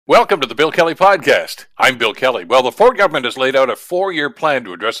Welcome to the Bill Kelly Podcast. I'm Bill Kelly. Well, the Ford government has laid out a 4-year plan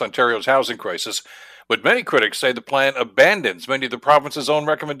to address Ontario's housing crisis, but many critics say the plan abandons many of the province's own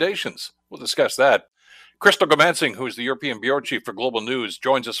recommendations. We'll discuss that. Crystal Goomansingh, who is the European Bureau Chief for Global News,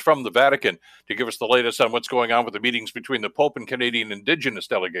 joins us from the Vatican to give us the latest on what's going on with the meetings between the Pope and Canadian indigenous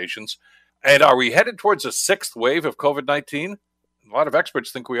delegations. And are we headed towards a sixth wave of COVID-19? A lot of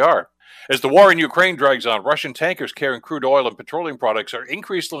experts think we are. As the war in Ukraine drags on, Russian tankers carrying crude oil and petroleum products are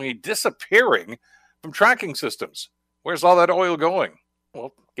increasingly disappearing from tracking systems. Where's all that oil going?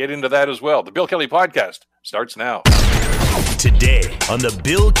 We'll get into that as well. The Bill Kelly Podcast starts now. Today on The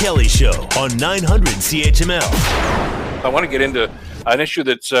Bill Kelly Show on 900 CHML. I want to get into an issue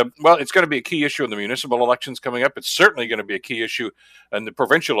that's, it's going to be a key issue in the municipal elections coming up. It's certainly going to be a key issue in the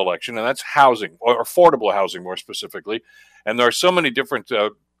provincial election, and that's housing, or affordable housing more specifically. And there are so many different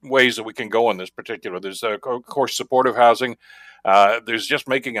ways that we can go in this particular. There's, of course, supportive housing. There's just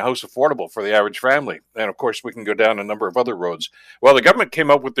making a house affordable for the average family. And, of course, we can go down a number of other roads. Well, the government came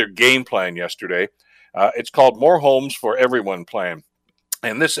up with their game plan yesterday. It's called More Homes for Everyone plan.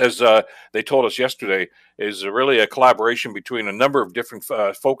 And this, as they told us yesterday, is really a collaboration between a number of different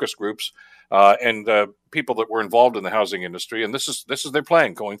focus groups and people that were involved in the housing industry. And this is their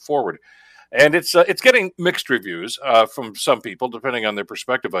plan going forward. And it's getting mixed reviews from some people, depending on their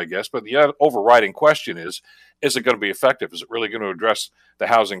perspective, I guess. But the overriding question is it going to be effective? Is it really going to address the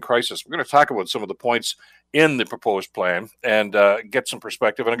housing crisis? We're going to talk about some of the points in the proposed plan and get some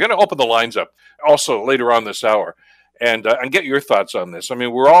perspective. And I'm going to open the lines up also later on this hour and get your thoughts on this. I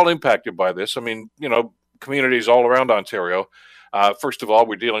mean, we're all impacted by this. I mean, communities all around Ontario. First of all,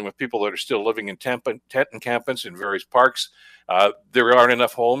 we're dealing with people that are still living in tent encampments in various parks. There aren't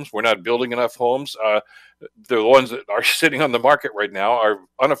enough homes. We're not building enough homes. The ones that are sitting on the market right now are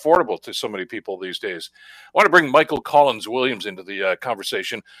unaffordable to so many people these days. I want to bring Michael Collins-Williams into the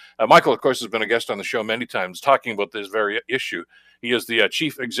conversation. Michael, of course, has been a guest on the show many times talking about this very issue. He is the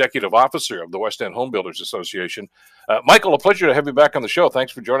Chief Executive Officer of the West End Home Builders Association. Michael, a pleasure to have you back on the show.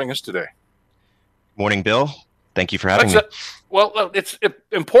 Thanks for joining us today. Morning, Bill. Thank you for having me. It's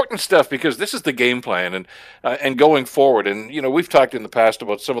important stuff because this is the game plan and going forward. And, we've talked in the past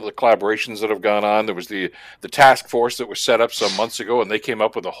about some of the collaborations that have gone on. There was the task force that was set up some months ago, and they came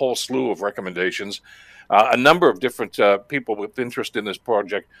up with a whole slew of recommendations. A number of different people with interest in this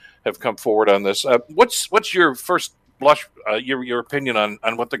project have come forward on this. What's your first blush, your opinion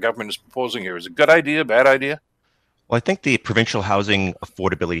on what the government is proposing here? Is it a good idea, bad idea? Well, I think the Provincial Housing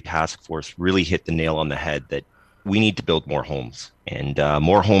Affordability Task Force really hit the nail on the head that we need to build more homes, and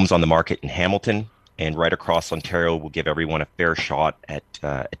more homes on the market in Hamilton and right across Ontario will give everyone a fair shot at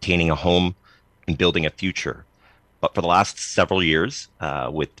attaining a home and building a future. But for the last several years,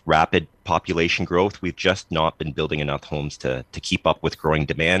 with rapid population growth, we've just not been building enough homes to keep up with growing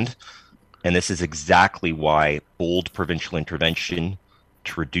demand. And this is exactly why bold provincial intervention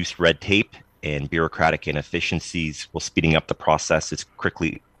to reduce red tape and bureaucratic inefficiencies while speeding up the process is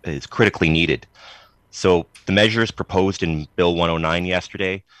critically needed. So the measures proposed in Bill 109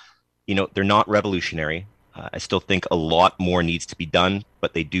 yesterday, they're not revolutionary. I still think a lot more needs to be done,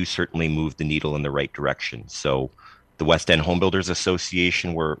 but they do certainly move the needle in the right direction. So the West End Home Builders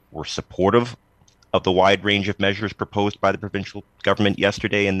Association were supportive of the wide range of measures proposed by the provincial government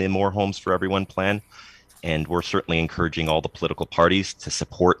yesterday in the More Homes for Everyone plan. And we're certainly encouraging all the political parties to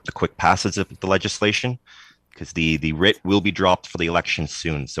support the quick passage of the legislation because the writ will be dropped for the election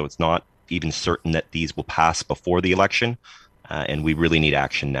soon. So it's not even certain that these will pass before the election, and we really need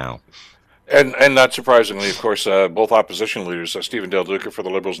action now. And not surprisingly, of course, both opposition leaders, Stephen Del Duca for the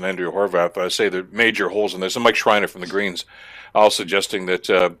Liberals and Andrew Horwath, say the major holes in this, and Mike Schreiner from the Greens, all suggesting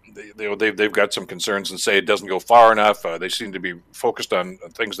that they've got some concerns and say it doesn't go far enough. They seem to be focused on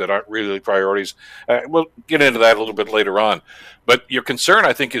things that aren't really priorities. We'll get into that a little bit later on. But your concern,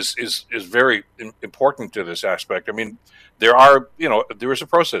 I think, is very important to this aspect. I mean, there is a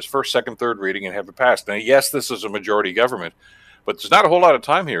process, first, second, third reading, and have it passed. Now, yes, this is a majority government, but there's not a whole lot of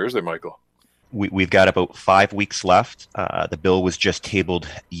time here, is there, Michael? We've got about 5 weeks left. The bill was just tabled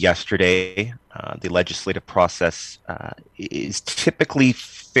yesterday. The legislative process is typically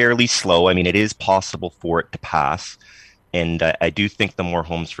fairly slow. I mean, it is possible for it to pass. And I do think the More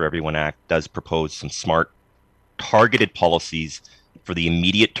Homes for Everyone Act does propose some smart, targeted policies for the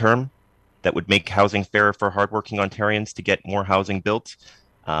immediate term that would make housing fairer for hardworking Ontarians to get more housing built.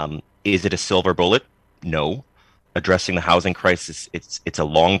 Is it a silver bullet? No. Addressing the housing crisis, it's a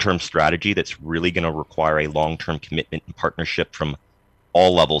long-term strategy that's really going to require a long-term commitment and partnership from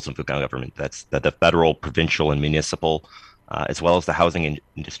all levels of the government. That's the federal, provincial, and municipal, as well as the housing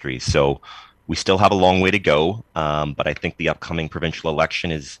industry. So We still have a long way to go, but I think the upcoming provincial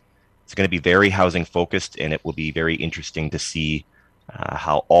election is going to be very housing focused, and it will be very interesting to see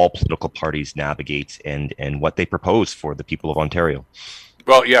how all political parties navigate and what they propose for the people of Ontario.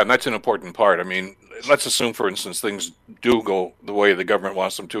 Well, yeah, and that's an important part. I mean, let's assume, for instance, things do go the way the government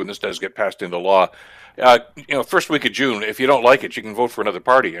wants them to, and this does get passed into law. First week of June, if you don't like it, you can vote for another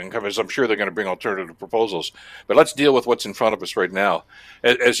party, and because I'm sure they're going to bring alternative proposals. But let's deal with what's in front of us right now.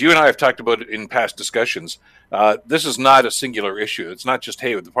 As you and I have talked about in past discussions, this is not a singular issue. It's not just,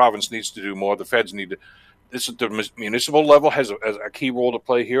 hey, the province needs to do more, the feds need to. The municipal level has a key role to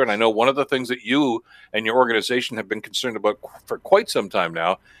play here, and I know one of the things that you and your organization have been concerned about for quite some time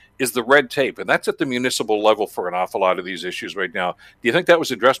now is the red tape, and that's at the municipal level for an awful lot of these issues right now. Do you think that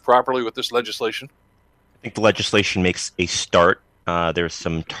was addressed properly with this legislation? I think the legislation makes a start. There's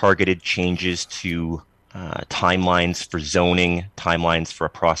some targeted changes to timelines for zoning, timelines for a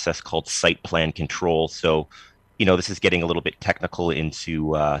process called site plan control. So, this is getting a little bit technical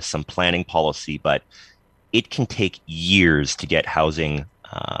into some planning policy, but it can take years to get housing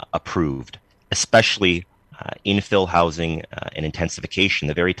approved, especially infill housing and intensification,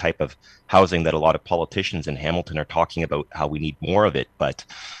 the very type of housing that a lot of politicians in Hamilton are talking about how we need more of it. But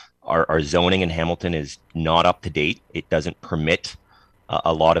our zoning in Hamilton is not up to date. It doesn't permit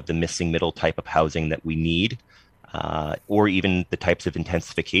a lot of the missing middle type of housing that we need, or even the types of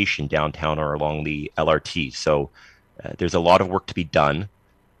intensification downtown or along the LRT. So there's a lot of work to be done.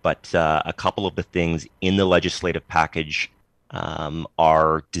 But a couple of the things in the legislative package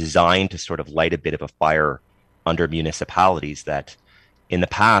are designed to sort of light a bit of a fire under municipalities that in the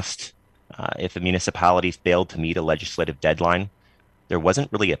past, if a municipality failed to meet a legislative deadline, there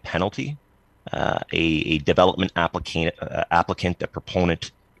wasn't really a penalty. A development applicant, a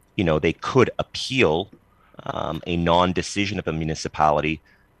proponent, they could appeal a non-decision of a municipality,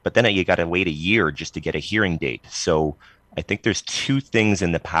 but then you got to wait a year just to get a hearing date. So I think there's two things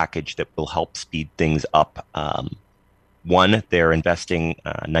in the package that will help speed things up. One, they're investing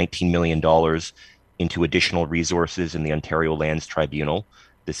 $19 million into additional resources in the Ontario Lands Tribunal.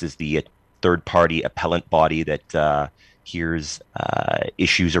 This is the third-party appellant body that hears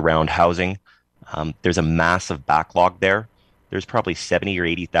issues around housing. There's a massive backlog there. There's probably 70 or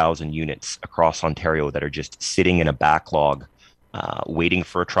 80,000 units across Ontario that are just sitting in a backlog, waiting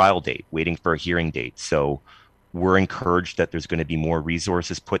for a trial date, waiting for a hearing date. So we're encouraged that there's going to be more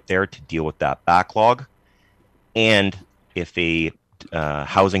resources put there to deal with that backlog. And if a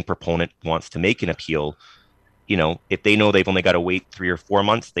housing proponent wants to make an appeal, if they know they've only got to wait 3 or 4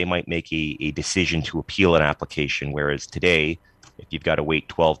 months, they might make a decision to appeal an application. Whereas today, if you've got to wait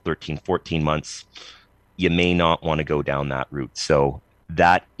 12, 13, 14 months, you may not want to go down that route. So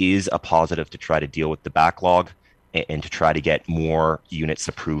that is a positive to try to deal with the backlog and to try to get more units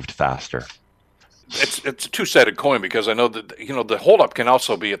approved faster. It's a two-sided coin, because I know that the holdup can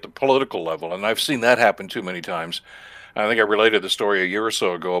also be at the political level, and I've seen that happen too many times. I think I related the story a year or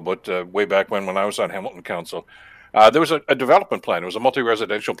so ago about way back when I was on Hamilton Council. There was a development plan. It was a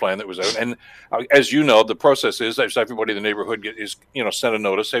multi-residential plan that was out, and as you know, the process is that everybody in the neighborhood send a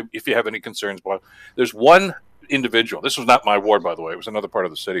notice, say if you have any concerns. Blah. There's one individual. This was not my ward, by the way. It was another part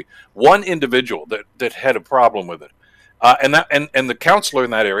of the city. One individual that had a problem with it. And the councillor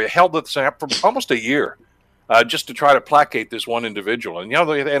in that area held this up for almost a year, just to try to placate this one individual. And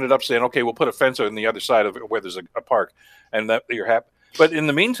they ended up saying, "Okay, we'll put a fence on the other side of it where there's a park," and that you're happy. But in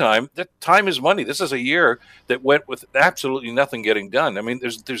the meantime, that time is money. This is a year that went with absolutely nothing getting done. I mean,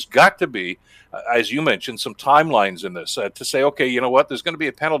 there's got to be, as you mentioned, some timelines in this to say, okay, you know what? There's going to be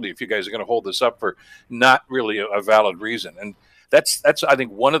a penalty if you guys are going to hold this up for not really a valid reason. And that's I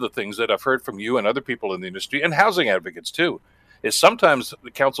think one of the things that I've heard from you and other people in the industry and housing advocates too, is sometimes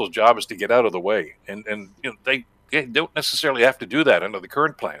the council's job is to get out of the way, and they don't necessarily have to do that under the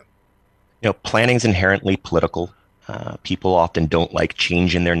current plan. Planning is inherently political. People often don't like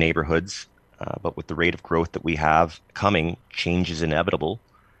change in their neighborhoods, but with the rate of growth that we have coming, change is inevitable.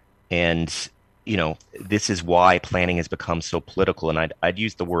 And this is why planning has become so political. And I'd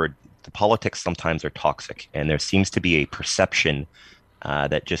use the word, the politics sometimes are toxic, and there seems to be a perception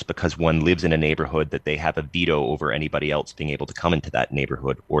that just because one lives in a neighborhood that they have a veto over anybody else being able to come into that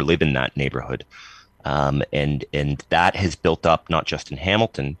neighborhood or live in that neighborhood. And that has built up not just in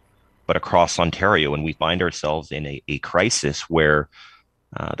Hamilton, but across Ontario. And we find ourselves in a crisis where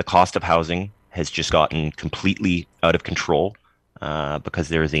the cost of housing has just gotten completely out of control because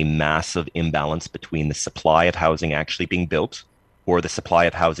there is a massive imbalance between the supply of housing actually being built or the supply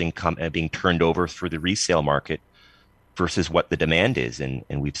of housing being turned over through the resale market versus what the demand is. And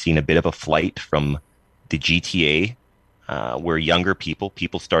we've seen a bit of a flight from the GTA where younger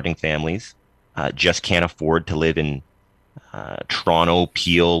people starting families, just can't afford to live in Toronto,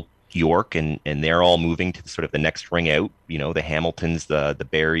 Peel, York, and they're all moving to sort of the next ring out, the Hamiltons, the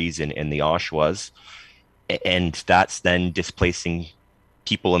Barries, and the Oshawas. And that's then displacing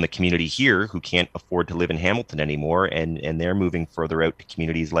people in the community here who can't afford to live in Hamilton anymore, and they're moving further out to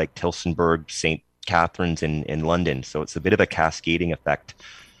communities like Tillsonburg, St. Catharines, in London. So it's a bit of a cascading effect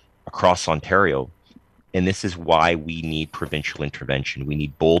across Ontario. And this is why we need provincial intervention. We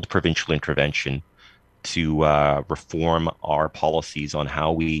need bold provincial intervention to reform our policies on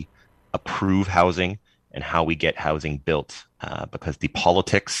how we approve housing and how we get housing built, because the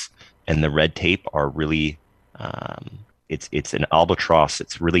politics and the red tape are really it's an albatross.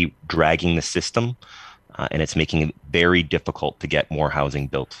 It's really dragging the system, and it's making it very difficult to get more housing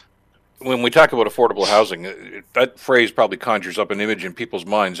built. When we talk about affordable housing, that phrase probably conjures up an image in people's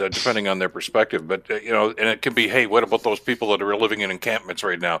minds, depending on their perspective. But, and it can be, hey, what about those people that are living in encampments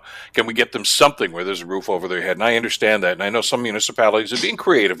right now? Can we get them something where there's a roof over their head? And I understand that. And I know some municipalities are being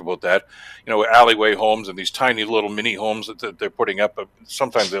creative about that, alleyway homes and these tiny little mini homes that they're putting up.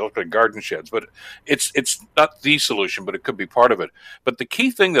 Sometimes they look like garden sheds, but it's not the solution, but it could be part of it. But the key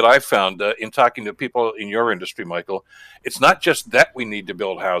thing that I found in talking to people in your industry, Michael, it's not just that we need to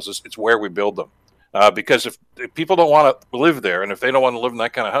build houses, it's where we build them. Because if people don't want to live there, and if they don't want to live in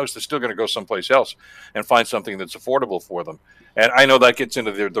that kind of house, they're still going to go someplace else and find something that's affordable for them. And I know that gets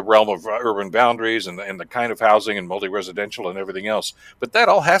into the realm of urban boundaries and the kind of housing and multi-residential and everything else. But that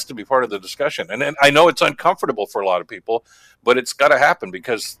all has to be part of the discussion. And I know it's uncomfortable for a lot of people, but it's got to happen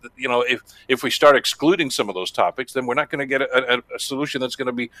because, if we start excluding some of those topics, then we're not going to get a solution that's going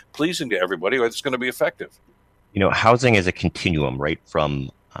to be pleasing to everybody or it's going to be effective. Housing is a continuum, right?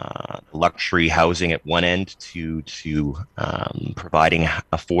 From luxury housing at one end to providing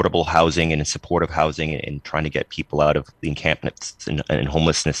affordable housing and supportive housing and trying to get people out of the encampments and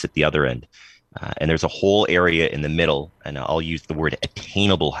homelessness at the other end. And there's a whole area in the middle, and I'll use the word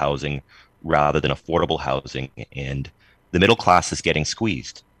attainable housing rather than affordable housing. And the middle class is getting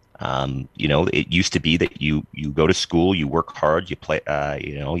squeezed. It used to be that you go to school, you work hard, you play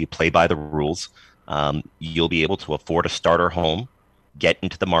by the rules. You'll be able to afford a starter home, get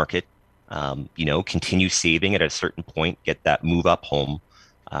into the market, continue saving at a certain point, get that move up home.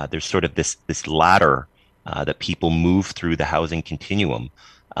 There's sort of this ladder that people move through the housing continuum,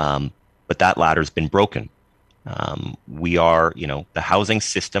 but that ladder's been broken. The housing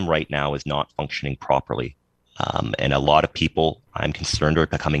system right now is not functioning properly, and a lot of people, I'm concerned, are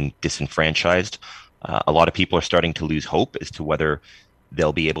becoming disenfranchised. A lot of people are starting to lose hope as to whether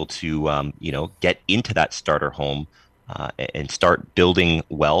they'll be able to, get into that starter home and start building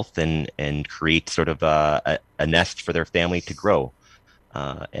wealth and create sort of a nest for their family to grow.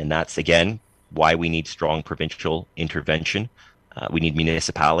 And that's, again, why we need strong provincial intervention. We need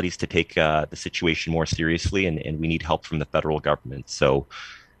municipalities to take the situation more seriously, and we need help from the federal government. So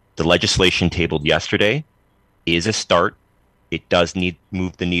the legislation tabled yesterday is a start. It does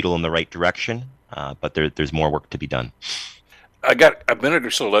move the needle in the right direction, but there's more work to be done. I got a minute or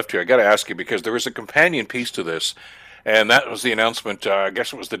so left here. I got to ask you, because there was a companion piece to this, and that was the announcement, I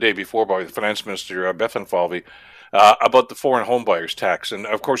guess it was the day before, by the Finance Minister, Bethan Falvey, about the foreign homebuyers tax. And,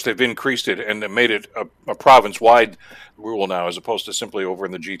 of course, they've increased it and made it a province-wide rule now as opposed to simply over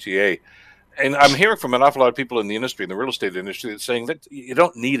in the GTA. And I'm hearing from an awful lot of people in the industry, in the real estate industry, that's saying that you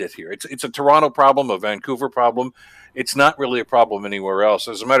don't need it here. It's a Toronto problem, a Vancouver problem. It's not really a problem anywhere else.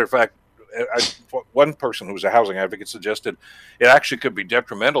 As a matter of fact, one person who was a housing advocate suggested it actually could be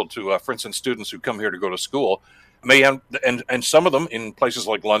detrimental to, for instance, students who come here to go to school. And some of them in places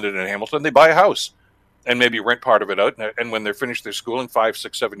like London and Hamilton, they buy a house and maybe rent part of it out. And when they're finished their schooling, 5,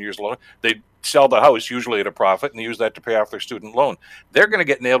 6, 7 years long, they sell the house, usually at a profit, and use that to pay off their student loan. They're going to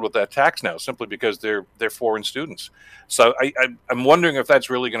get nailed with that tax now simply because they're foreign students. So I'm wondering if that's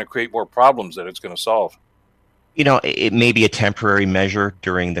really going to create more problems that it's going to solve. It may be a temporary measure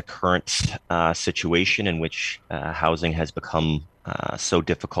during the current situation in which housing has become so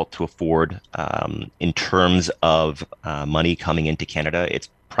difficult to afford. In terms of money coming into Canada, it's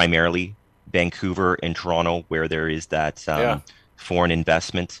primarily Vancouver and Toronto where there is that foreign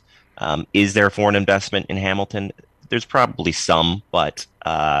investment. Is there foreign investment in Hamilton? There's probably some, but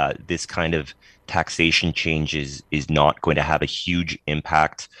this kind of taxation change is not going to have a huge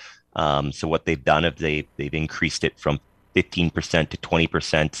impact. So what they've done is they've increased it from 15% to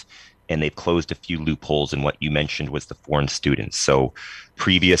 20%, and they've closed a few loopholes. And what you mentioned was the foreign students. So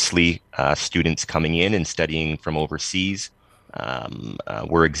previously, students coming in and studying from overseas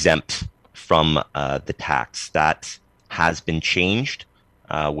were exempt from the tax. That has been changed,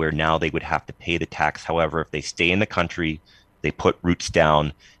 where now they would have to pay the tax. However, if they stay in the country, they put roots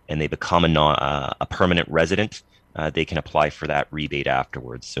down, and they become a permanent resident, they can apply for that rebate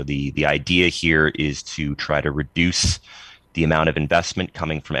afterwards. So the idea here is to try to reduce the amount of investment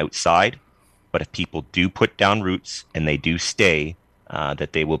coming from outside. But if people do put down roots and they do stay,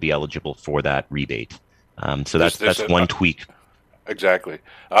 that they will be eligible for that rebate. So that's one tweak. Exactly.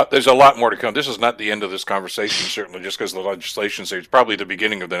 There's a lot more to come. This is not the end of this conversation, certainly, just because the legislation is probably the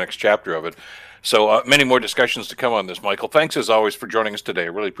beginning of the next chapter of it. So many more discussions to come on this, Michael. Thanks, as always, for joining us today. I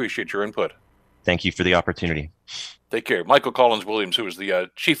really appreciate your input. Thank you for the opportunity. Take care. Michael Collins-Williams, who is the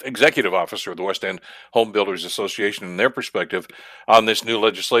Chief Executive Officer of the West End Home Builders Association, and their perspective on this new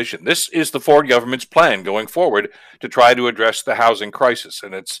legislation. This is the Ford government's plan going forward to try to address the housing crisis.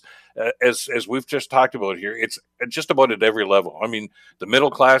 And it's, as we've just talked about here, it's just about at every level. I mean, the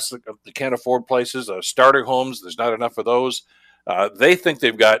middle class that can't afford places, starter homes, there's not enough of those. They think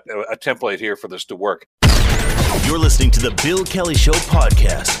they've got a template here for this to work. You're listening to the Bill Kelly Show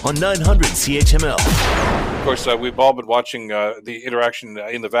podcast on 900 CHML. Of course, we've all been watching the interaction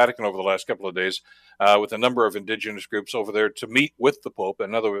in the Vatican over the last couple of days with a number of indigenous groups over there to meet with the Pope.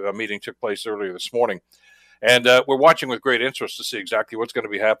 Another meeting took place earlier this morning. And we're watching with great interest to see exactly what's going to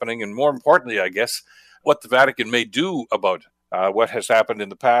be happening. And more importantly, I guess, what the Vatican may do about what has happened in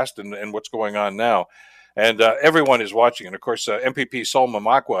the past and what's going on now. And everyone is watching. And of course, MPP Sol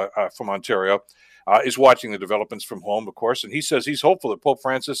Mamakwa from Ontario is watching the developments from home, of course, and he says he's hopeful that Pope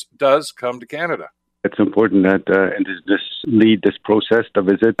Francis does come to Canada. It's important that indigenous lead this process, the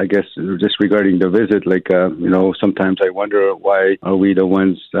visit. I guess just regarding the visit, sometimes I wonder, why are we the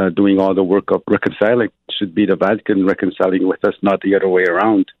ones doing all the work of reconciling? It should be the Vatican reconciling with us, not the other way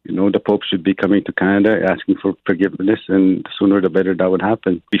around. The Pope should be coming to Canada, asking for forgiveness, and the sooner the better that would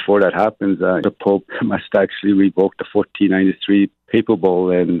happen. Before that happens, the Pope must actually revoke the 1493 Papal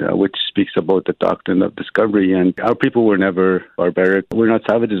Bull, and which speaks about the doctrine of discovery. And our people were never barbaric. We're not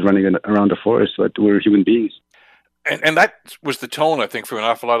savages running around the forest, but we're human beings. And that was the tone, I think, for an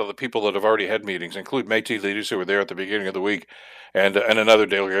awful lot of the people that have already had meetings, include Métis leaders who were there at the beginning of the week, and another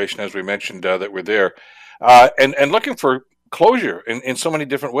delegation, as we mentioned, that were there, and looking for closure in so many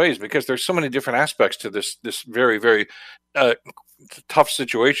different ways, because there's so many different aspects to this very, very tough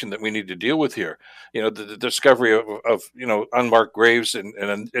situation that we need to deal with here. The discovery of unmarked graves,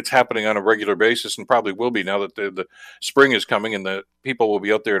 and it's happening on a regular basis, and probably will be now that the spring is coming and the people will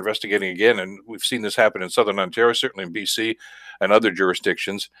be out there investigating again. And we've seen this happen in Southern Ontario, certainly in BC and other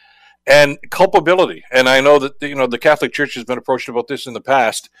jurisdictions. And culpability. And I know that the Catholic Church has been approached about this in the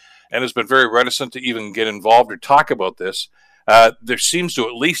past and has been very reticent to even get involved or talk about this. There seems to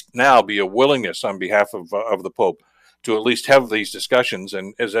at least now be a willingness on behalf of the Pope to at least have these discussions,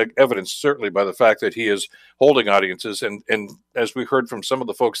 and as evidenced certainly by the fact that he is holding audiences, and as we heard from some of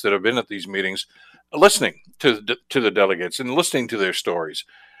the folks that have been at these meetings, listening to the delegates and listening to their stories.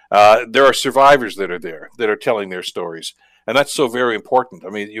 There are survivors that are there that are telling their stories, and that's so very important.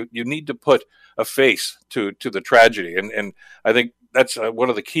 I mean, you need to put a face to the tragedy, and I think that's one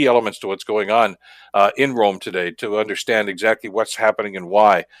of the key elements to what's going on in Rome today, to understand exactly what's happening and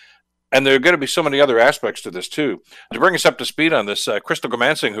why. And there are going to be so many other aspects to this, too. To bring us up to speed on this, Crystal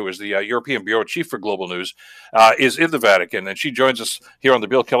Goomansingh, who is the European Bureau Chief for Global News, is in the Vatican, and she joins us here on the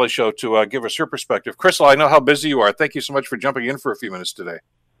Bill Kelly Show to give us her perspective. Crystal, I know how busy you are. Thank you so much for jumping in for a few minutes today.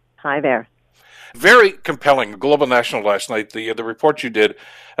 Hi there. Very compelling. Global National last night, the report you did,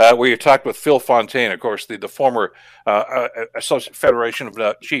 where you talked with Phil Fontaine, of course, the former Associate Federation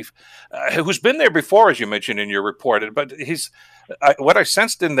of Chief, who's been there before, as you mentioned in your report. But what I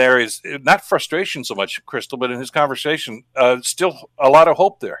sensed in there is not frustration so much, Crystal, but in his conversation, still a lot of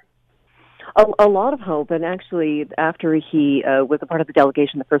hope there. A lot of hope, and actually, after he was a part of the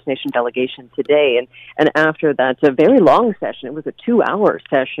delegation, the First Nation delegation today, and after that a very long session, it was a 2-hour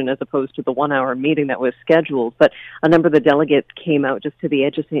session as opposed to the 1-hour meeting that was scheduled, but a number of the delegates came out just to the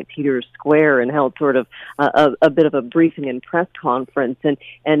edge of St. Peter's Square and held sort of a bit of a briefing and press conference,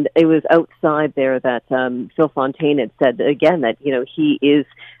 and it was outside there that Phil Fontaine had said again that he is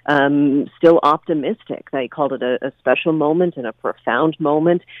still optimistic. They called it a special moment and a profound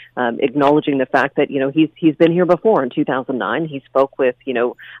moment, acknowledging the fact that he's been here before. In 2009, he spoke with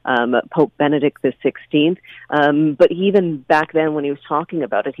Pope Benedict XVI, but even back then when he was talking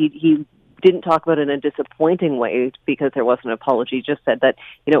about it, he didn't talk about it in a disappointing way because there wasn't an apology, just said that,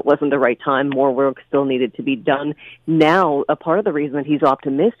 it wasn't the right time, more work still needed to be done. Now, a part of the reason that he's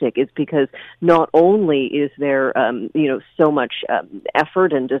optimistic is because not only is there, so much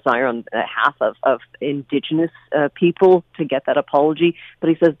effort and desire on behalf of indigenous people to get that apology, but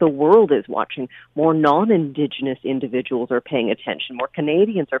he says the world is watching. More non-indigenous individuals are paying attention, more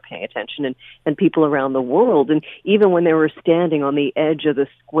Canadians are paying attention, and people around the world. And even when they were standing on the edge of the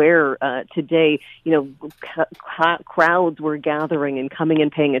square today, crowds were gathering and coming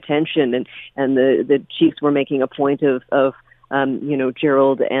and paying attention, and the chiefs were making a point of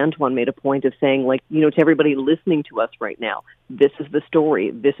Gerald Antoine made a point of saying, to everybody listening to us right now, this is the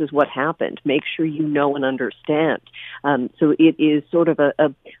story. This is what happened. Make sure you know and understand. So it is sort of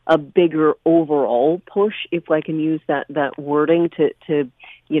a bigger overall push, if I can use that wording, to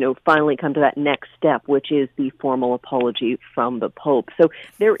finally come to that next step, which is the formal apology from the Pope. So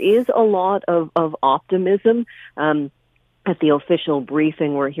there is a lot of optimism. At the official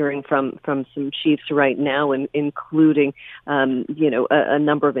briefing, we're hearing from some chiefs right now, including, a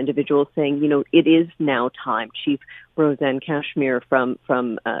number of individuals saying, it is now time. Chief Roseanne Cashmere from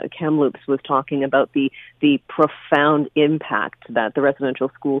Kamloops was talking about the profound impact that the residential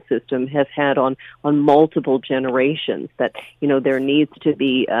school system has had on multiple generations, that, there needs to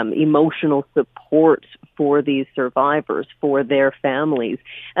be emotional support for these survivors, for their families.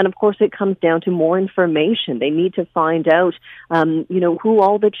 And of course, it comes down to more information. They need to find out, who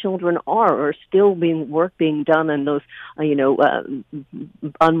all the children are, or still work being done in those,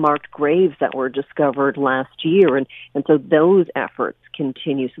 unmarked graves that were discovered last year. And so those efforts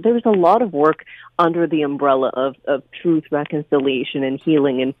continue. So there's a lot of work under the umbrella of truth, reconciliation, and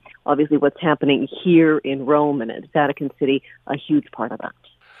healing. And obviously what's happening here in Rome and at Vatican City, a huge part of that.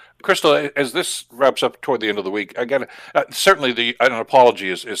 Crystal, as this wraps up toward the end of the week, again, certainly an apology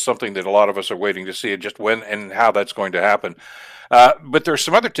is something that a lot of us are waiting to see, just when and how that's going to happen. But there's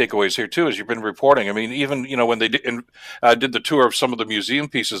some other takeaways here, too, as you've been reporting. I mean, even, when they did the tour of some of the museum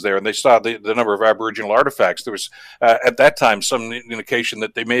pieces there, and they saw the number of Aboriginal artifacts, there was, at that time, some indication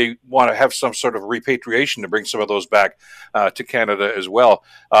that they may want to have some sort of repatriation to bring some of those back to Canada as well.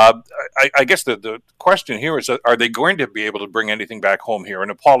 I guess the question here is, are they going to be able to bring anything back home here? An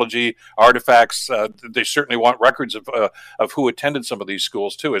apology, artifacts, they certainly want records of who attended some of these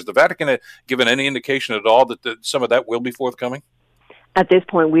schools, too. Has the Vatican given any indication at all that some of that will be forthcoming? At this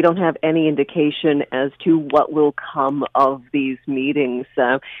point, we don't have any indication as to what will come of these meetings.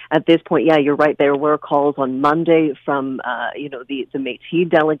 At this point, yeah, you're right. There were calls on Monday from, the Métis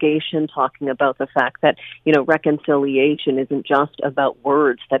delegation talking about the fact that, reconciliation isn't just about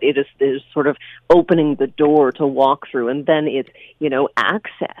words, that it is sort of opening the door to walk through. And then it's,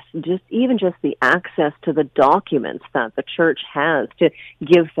 access, just the access to the documents that the church has to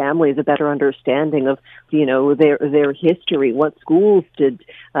give families a better understanding of, their history, what schools did,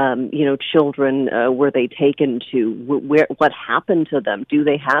 children were they taken to? What happened to them? Do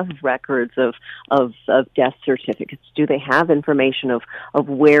they have records of death certificates? Do they have information of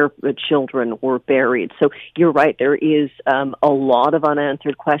where the children were buried? So you're right. There is a lot of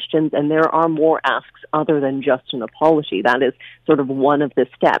unanswered questions, and there are more asks other than just an apology. That is sort of one of the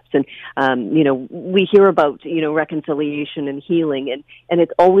steps. And we hear about reconciliation and healing, and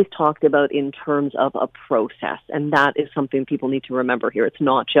it's always talked about in terms of a process, and that is something people need to remember here. It's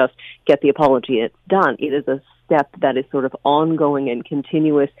not just get the apology, it's done. It is a step that is sort of ongoing and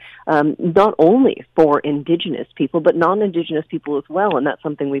continuous, not only for Indigenous people, but non-Indigenous people as well. And that's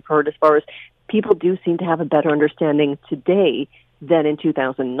something we've heard as far as people do seem to have a better understanding today than in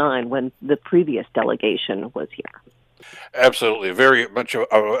 2009 when the previous delegation was here. Absolutely. Very much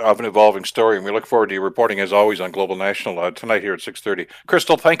of an evolving story, and we look forward to your reporting, as always, on Global National tonight here at 6:30.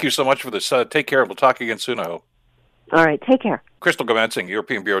 Crystal, thank you so much for this. Take care. We'll talk again soon, I hope. All right. Take care. Crystal Goomansingh,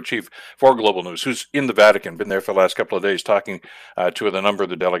 European Bureau Chief for Global News, who's in the Vatican, been there for the last couple of days, talking to a number of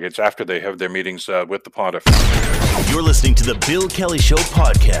the delegates after they have their meetings with the Pontiff. You're listening to the Bill Kelly Show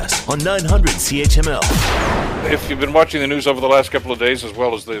podcast on 900 CHML. If you've been watching the news over the last couple of days, as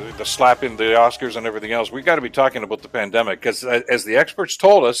well as the slap in the Oscars and everything else, we've got to be talking about the pandemic, because as the experts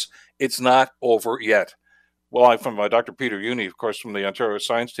told us, it's not over yet. Well, from Dr. Peter Uni, of course, from the Ontario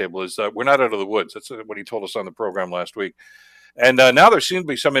Science Table, is we're not out of the woods. That's what he told us on the program last week. And now there seem to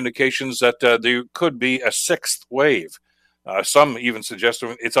be some indications that there could be a sixth wave. Some even suggest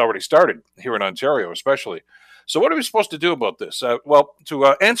it's already started here in Ontario, especially. So what are we supposed to do about this? Well, to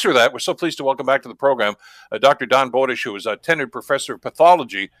answer that, we're so pleased to welcome back to the program Dr. Bowdish, who is a tenured professor of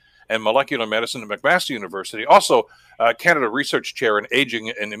pathology and Molecular Medicine at McMaster University. Also, Canada Research Chair in Aging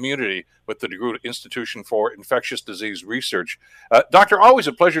and Immunity with the DeGroote Institute for Infectious Disease Research. Doctor, always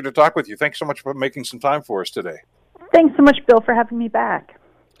a pleasure to talk with you. Thanks so much for making some time for us today. Thanks so much, Bill, for having me back.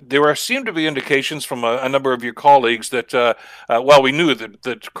 There seem to be indications from a number of your colleagues that, we knew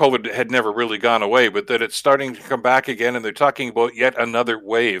that COVID had never really gone away, but that it's starting to come back again, and they're talking about yet another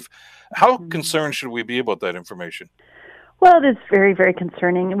wave. How concerned should we be about that information? Well, it is very, very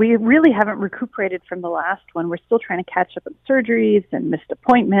concerning. We really haven't recuperated from the last one. We're still trying to catch up on surgeries and missed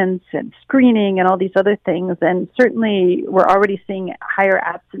appointments and screening and all these other things. And certainly we're already seeing higher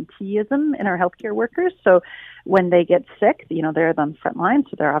absenteeism in our healthcare workers. So when they get sick, they're on the front line,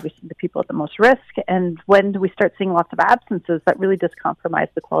 so they're obviously the people at the most risk. And when we start seeing lots of absences, that really does compromise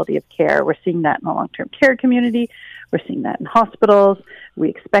the quality of care. We're seeing that in the long-term care community. We're seeing that in hospitals. We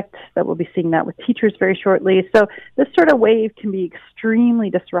expect that we'll be seeing that with teachers very shortly. So this sort of wave can be extremely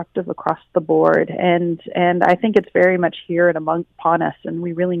disruptive across the board. And I think it's very much here and upon us, and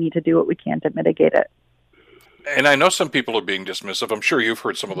we really need to do what we can to mitigate it. And I know some people are being dismissive. I'm sure you've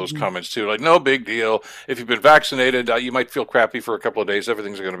heard some of those comments too, like, no big deal. If you've been vaccinated, you might feel crappy for a couple of days.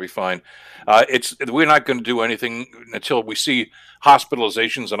 Everything's going to be fine. We're not going to do anything until we see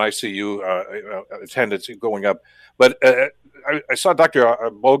hospitalizations and ICU attendance going up. But I saw Dr.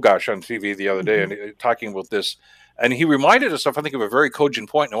 Bowdish on TV the other day and talking about this, and he reminded us of, I think, of a very cogent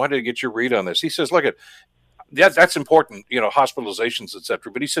point, and I wanted to get your read on this. He says, look, that's important, hospitalizations, et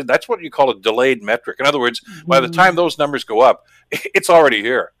cetera. But he said that's what you call a delayed metric. In other words, by the time those numbers go up, it's already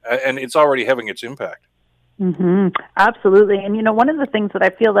here, and it's already having its impact. Mm-hmm. Absolutely. And, one of the things that I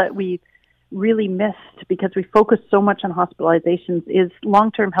feel that we really missed because we focus so much on hospitalizations is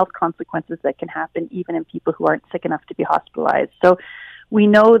long-term health consequences that can happen even in people who aren't sick enough to be hospitalized. So we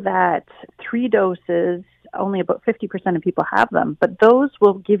know that 3 doses, only about 50% of people have them, but those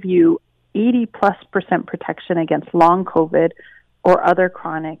will give you 80+% protection against long COVID or other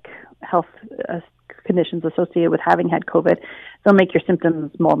chronic health conditions associated with having had COVID. They'll make your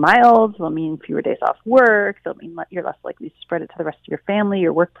symptoms more mild. They'll mean fewer days off work. They'll mean you're less likely to spread it to the rest of your family,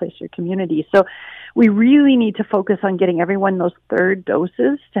 your workplace, your community. So we really need to focus on getting everyone those 3rd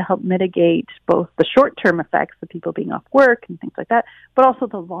doses to help mitigate both the short-term effects of people being off work and things like that, but also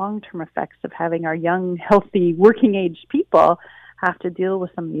the long-term effects of having our young, healthy, working-age people have to deal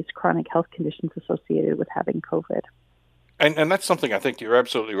with some of these chronic health conditions associated with having COVID. And that's something I think you're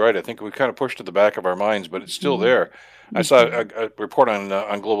absolutely right. I think we kind of pushed to the back of our minds, but it's still there. I saw a report on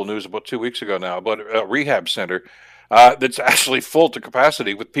Global News about 2 weeks ago now about a rehab center that's actually full to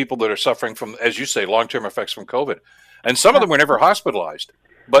capacity with people that are suffering from, as you say, long-term effects from COVID. And some of them were never hospitalized,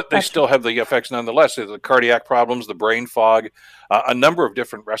 but they still have the effects nonetheless. The cardiac problems, the brain fog, a number of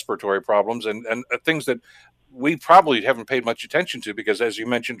different respiratory problems, and things that we probably haven't paid much attention to because, as you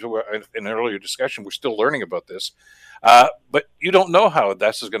mentioned in an earlier discussion, we're still learning about this. But you don't know how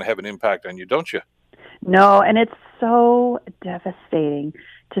this is going to have an impact on you, don't you? No, and it's so devastating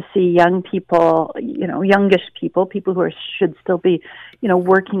to see young people, youngish people who should still be,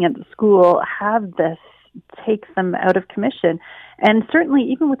 working at the school, have this take them out of commission. And certainly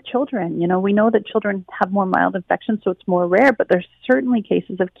even with children, we know that children have more mild infections, so it's more rare, but there's certainly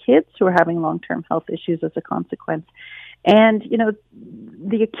cases of kids who are having long-term health issues as a consequence. And,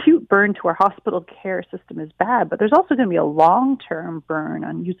 the acute burn to our hospital care system is bad, but there's also going to be a long-term burn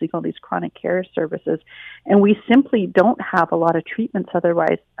on using all these chronic care services. And we simply don't have a lot of treatments other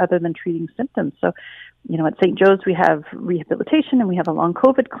than treating symptoms. So, at St. Joe's, we have rehabilitation and we have a long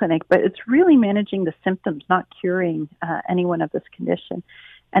COVID clinic, but it's really managing the symptoms, not curing anyone of this condition.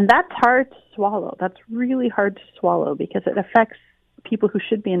 And that's hard to swallow. That's really hard to swallow because it affects people who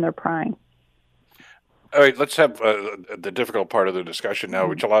should be in their prime. All right, let's have the difficult part of the discussion now,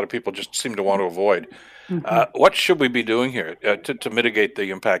 which a lot of people just seem to want to avoid. What should we be doing here to mitigate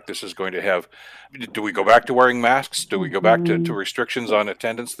the impact this is going to have? Do we go back to wearing masks? Do we go back to restrictions on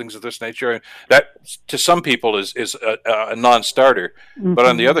attendance, things of this nature? And that, to some people, is a non-starter. But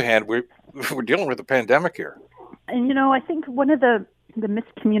on the other hand, we're dealing with a pandemic here. And, I think one of the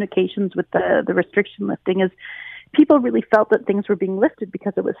miscommunications with the restriction lifting is people really felt that things were being lifted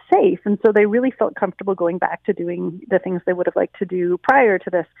because it was safe. And so they really felt comfortable going back to doing the things they would have liked to do prior to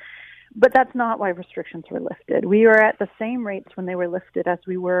this. But that's not why restrictions were lifted. We were at the same rates when they were lifted as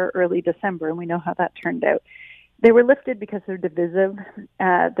we were early December, and we know how that turned out. They were lifted because they're divisive.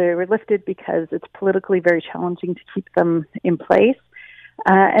 They were lifted because it's politically very challenging to keep them in place.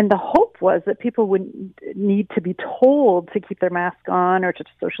 And the hope was that people wouldn't need to be told to keep their mask on or to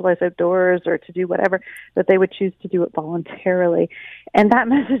socialize outdoors or to do whatever, that they would choose to do it voluntarily. And that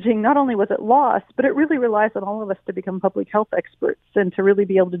messaging, not only was it lost, but it really relies on all of us to become public health experts and to really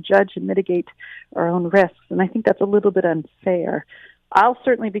be able to judge and mitigate our own risks. And I think that's a little bit unfair. I'll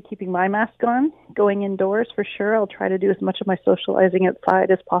certainly be keeping my mask on, going indoors for sure. I'll try to do as much of my socializing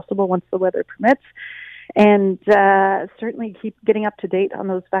outside as possible once the weather permits. And certainly keep getting up to date on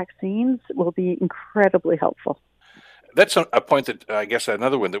those vaccines will be incredibly helpful. That's a point that I guess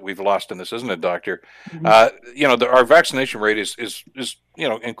another one that we've lost in this, isn't it, Doctor? Mm-hmm. Our vaccination rate is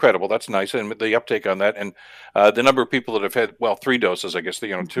incredible. That's nice, and the uptake on that, and the number of people that have had 3 doses, I guess,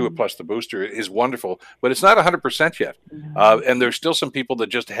 mm-hmm. 2 plus the booster is wonderful, but it's not 100% yet, mm-hmm. And there's still some people that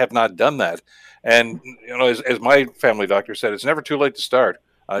just have not done that. And as my family doctor said, it's never too late to start.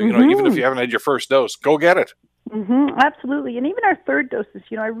 Mm-hmm. Even if you haven't had your first dose, go get it. Mm-hmm, absolutely. And even our third doses,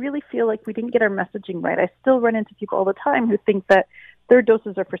 I really feel like we didn't get our messaging right. I still run into people all the time who think that third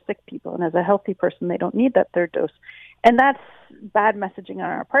doses are for sick people, and as a healthy person, they don't need that third dose. And that's bad messaging on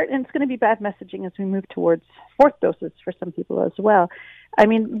our part, and it's going to be bad messaging as we move towards fourth doses for some people as well. I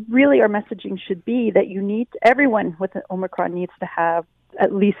mean, really, our messaging should be that everyone with an Omicron needs to have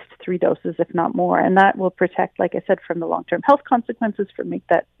at least 3 doses, if not more. And that will protect, like I said, from the long-term health consequences, make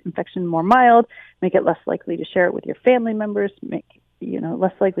that infection more mild, make it less likely to share it with your family members, make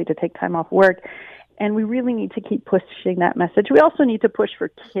less likely to take time off work. And we really need to keep pushing that message. We also need to push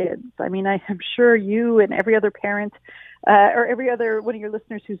for kids. I mean, I am sure you and every other parent or every other one of your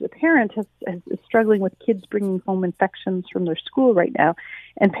listeners who's a parent is struggling with kids bringing home infections from their school right now.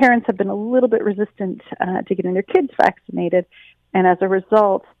 And parents have been a little bit resistant to getting their kids vaccinated. And as a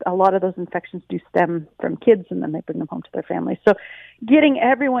result, a lot of those infections do stem from kids, and then they bring them home to their families. So getting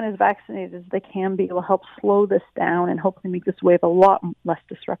everyone as vaccinated as they can be will help slow this down and hopefully make this wave a lot less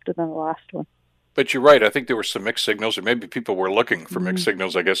disruptive than the last one. But you're right. I think there were some mixed signals, or maybe people were looking for mixed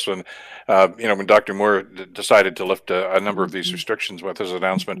signals, I guess, when Dr. Moore decided to lift a number of these restrictions with his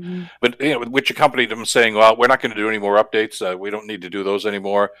announcement. Mm-hmm. But, which accompanied him saying, well, we're not going to do any more updates. We don't need to do those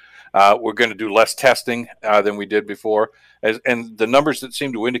anymore. We're going to do less testing than we did before. And the numbers that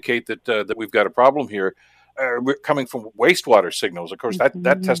seem to indicate that we've got a problem here are coming from wastewater signals. Of course,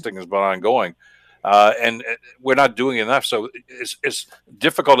 that testing has been ongoing. And we're not doing enough. So as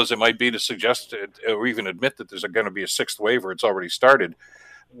difficult as it might be to suggest or even admit that there's going to be a 6th wave or it's already started,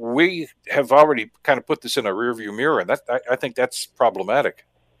 we have already kind of put this in a rearview mirror. And I think that's problematic.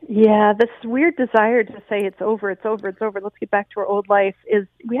 Yeah, this weird desire to say it's over, let's get back to our old life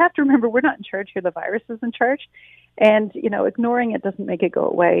we have to remember we're not in charge here. The virus is in charge. And, ignoring it doesn't make it go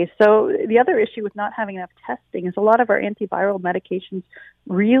away. So the other issue with not having enough testing is a lot of our antiviral medications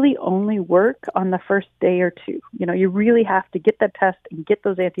really only work on the first day or 2. You really have to get that test and get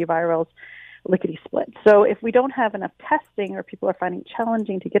those antivirals lickety-split. So if we don't have enough testing or people are finding it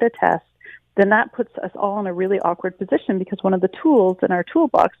challenging to get a test, then that puts us all in a really awkward position because one of the tools in our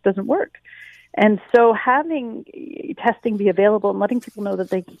toolbox doesn't work. And so having testing be available and letting people know that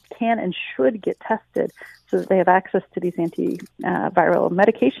they can and should get tested so that they have access to these antiviral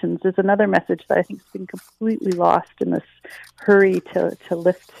medications is another message that I think has been completely lost in this hurry to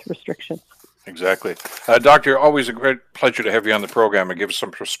lift restrictions. Exactly. Doctor, always a great pleasure to have you on the program and give us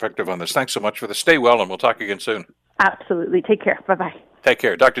some perspective on this. Thanks so much for this. Stay well, and we'll talk again soon. Absolutely. Take care. Bye-bye. Take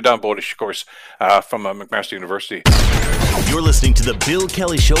care. Dr. Don Bowdish, of course, from McMaster University. You're listening to the Bill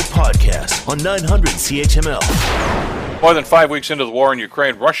Kelly Show podcast on 900 CHML. More than 5 weeks into the war in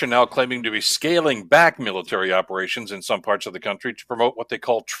Ukraine, Russia now claiming to be scaling back military operations in some parts of the country to promote what they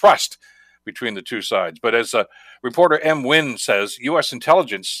call trust between the two sides. But as reporter M. Wynn says, U.S.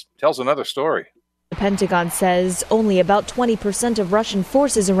 intelligence tells another story. The Pentagon says only about 20% of Russian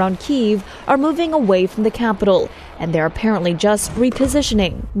forces around Kyiv are moving away from the capital, and they're apparently just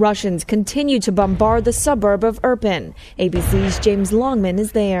repositioning. Russians continue to bombard the suburb of Irpin. ABC's James Longman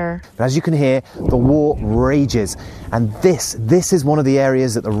is there. But as you can hear, the war rages, and this is one of the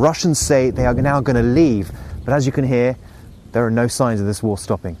areas that the Russians say they are now going to leave. But as you can hear, there are no signs of this war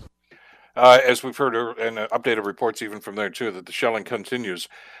stopping. As we've heard in updated reports even from there, too, that the shelling continues.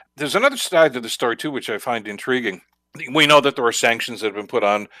 There's another side to the story, too, which I find intriguing. We know that there are sanctions that have been put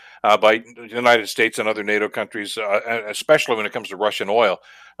on by the United States and other NATO countries, especially when it comes to Russian oil.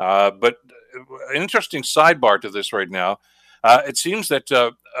 But an interesting sidebar to this right now, it seems that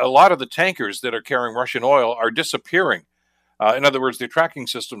a lot of the tankers that are carrying Russian oil are disappearing. In other words, their tracking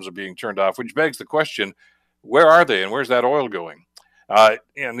systems are being turned off, which begs the question, where are they and where's that oil going?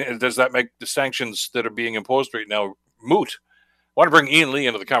 And does that make the sanctions that are being imposed right now moot? want to bring Ian Lee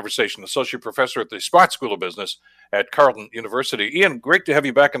into the conversation, associate professor at the Sprott School of Business at Carleton University. Ian, great to have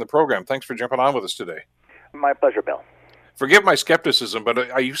you back in the program. Thanks for jumping on with us today. My pleasure, Bill. Forgive my skepticism,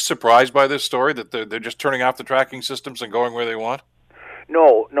 but are you surprised by this story that they're just turning off the tracking systems and going where they want?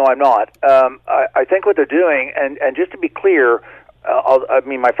 No, I'm not. I think what they're doing, and just to be clear,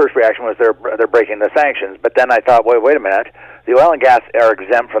 my first reaction was they're breaking the sanctions, but then I thought, wait a minute, the oil and gas are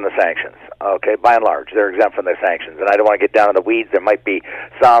exempt from the sanctions. Okay, by and large, they're exempt from the sanctions, and I don't want to get down in the weeds. There might be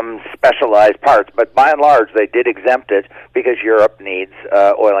some specialized parts, but by and large, they did exempt it because Europe needs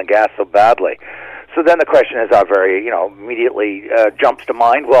oil and gas so badly. So then the question is, immediately jumps to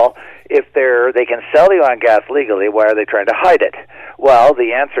mind, well, if they can sell the oil and gas legally, why are they trying to hide it? Well,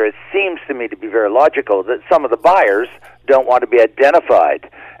 the answer, it seems to me to be very logical, that some of the buyers don't want to be identified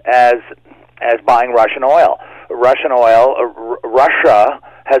as buying Russian oil. Russia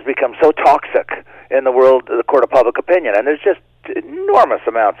has become so toxic in the world, the court of public opinion, and there's just enormous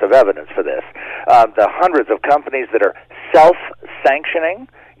amounts of evidence for this. The hundreds of companies that are self-sanctioning,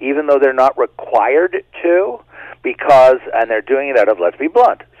 even though they're not required to, and they're doing it out of, let's be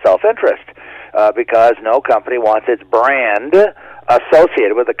blunt, self-interest, because no company wants its brand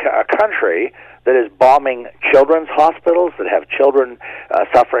associated with a country that is bombing children's hospitals, that have children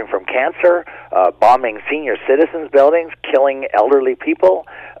suffering from cancer, bombing senior citizens' buildings, killing elderly people,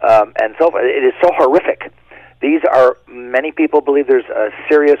 and so forth. It is so horrific. Many people believe there's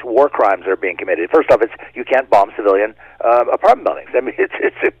serious war crimes that are being committed. First off, you can't bomb civilian apartment buildings. I mean,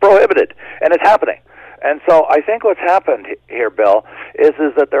 it's prohibited, and it's happening. And so I think what's happened here, Bill, is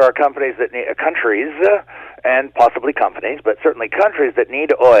that there are countries, and possibly companies, but certainly countries that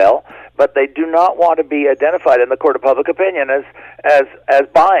need oil, but they do not want to be identified in the court of public opinion as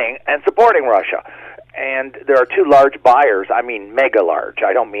buying and supporting Russia. And there are two large buyers. I mean, mega large.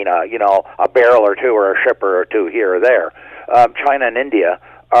 I don't mean a barrel or two or a shipper or two here or there. China and India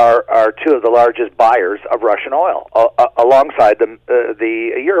are two of the largest buyers of Russian oil, alongside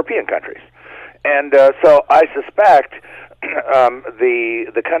the European countries. And so I suspect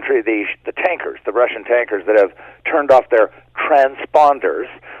the tankers, the Russian tankers that have turned off their transponders,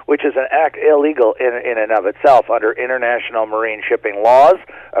 which is an act illegal in and of itself under international marine shipping laws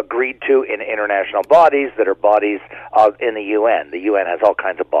agreed to in international bodies that are bodies in the UN. The UN has all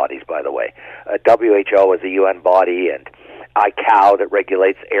kinds of bodies, by the way. WHO is a UN body, and ICAO that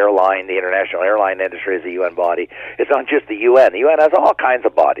regulates the international airline industry is a UN body. It's not just the UN. The UN has all kinds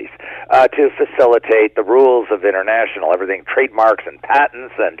of bodies to facilitate the rules of international, everything, trademarks and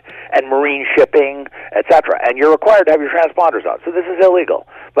patents and marine shipping, etc. And you're required to have your transponders on. So this is illegal.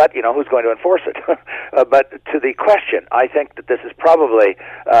 But, who's going to enforce it? But to the question, I think that this is probably,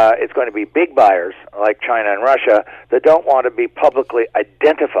 it's going to be big buyers like China and Russia that don't want to be publicly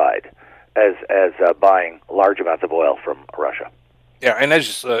identified as buying large amounts of oil from Russia. Yeah, and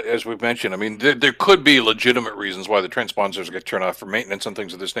as we've mentioned, I mean, there could be legitimate reasons why the transponders get turned off for maintenance and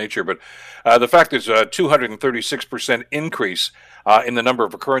things of this nature, but the fact is a 236% increase in the number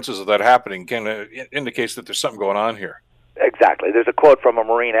of occurrences of that happening can indicates that there's something going on here. Exactly. There's a quote from a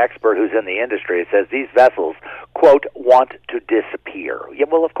marine expert who's in the industry. It says these vessels, quote, want to disappear. Yeah,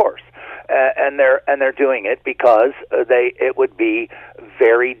 well, of course. And they're doing it because it would be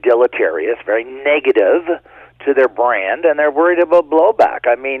very deleterious, very negative to their brand, and they're worried about blowback.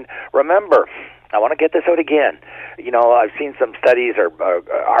 I mean, remember, I want to get this out again. I've seen some studies or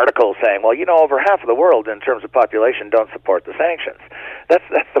articles saying, well, over half of the world in terms of population don't support the sanctions. That's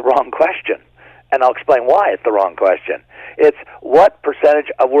the wrong question, and I'll explain why it's the wrong question. It's what percentage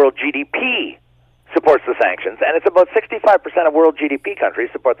of world GDP supports the sanctions, and it's about 65% of world GDP countries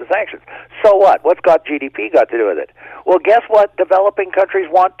support the sanctions. So what? What's got GDP got to do with it? Well, guess what developing countries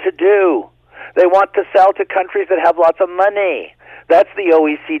want to do? They want to sell to countries that have lots of money. That's the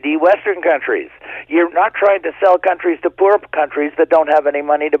OECD Western countries. You're not trying to sell countries to poor countries that don't have any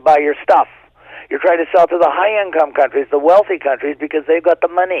money to buy your stuff. You're trying to sell to the high-income countries, the wealthy countries, because they've got the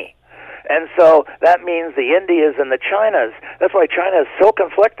money. And so that means the Indias and the Chinas, that's why China is so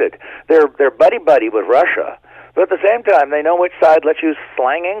conflicted. They're buddy-buddy with Russia, but at the same time, they know which side, let's use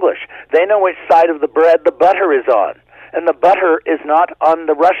slang English, they know which side of the bread the butter is on. And the butter is not on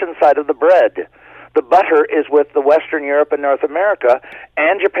the Russian side of the bread. The butter is with the Western Europe and North America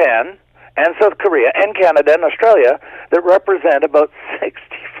and Japan and South Korea and Canada and Australia that represent about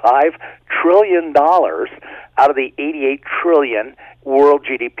 $65 trillion out of the $88 trillion world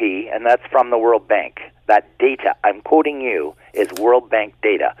GDP, and that's from the World Bank. That data, I'm quoting you, is World Bank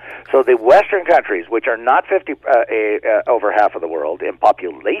data. So the Western countries, which are not over half of the world in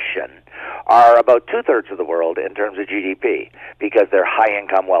population, are about 2/3 of the world in terms of GDP, because they're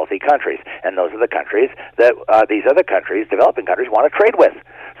high-income, wealthy countries. And those are the countries that these other countries, developing countries, want to trade with.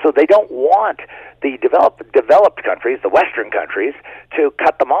 So they don't want the developed countries, the Western countries, to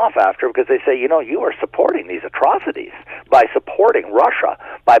cut them off after, because they say, you are supporting these atrocities by supporting Russia,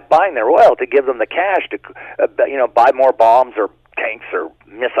 by buying their oil to give them the cash to, buy more bombs or tanks or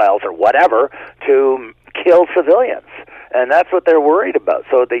missiles or whatever to kill civilians. And that's what they're worried about.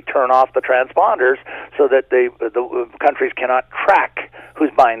 So they turn off the transponders so that the countries cannot track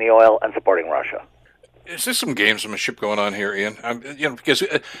who's buying the oil and supporting Russia. Is there some gamesmanship going on here, Ian? Because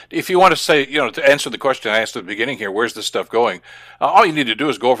if you want to say, to answer the question I asked at the beginning here, where's this stuff going? All you need to do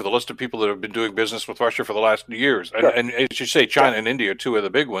is go over the list of people that have been doing business with Russia for the last years. Sure. And as you say, China and India are two of the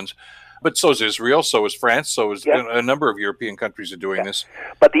big ones. But so is Israel, so is France, so is a number of European countries are doing this.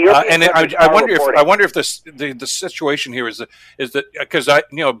 But the European countries I wonder if the situation here is that because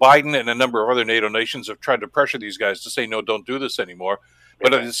Biden and a number of other NATO nations have tried to pressure these guys to say no, don't do this anymore.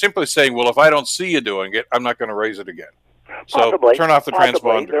 But it's simply saying, well, if I don't see you doing it, I'm not going to raise it again. So possibly, turn off the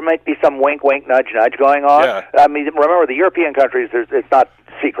transponder. There might be some wink, wink, nudge, nudge going on. Yeah. I mean, remember, the European countries, it's not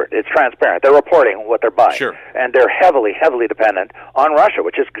secret. It's transparent. They're reporting what they're buying. Sure. And they're heavily, heavily dependent on Russia,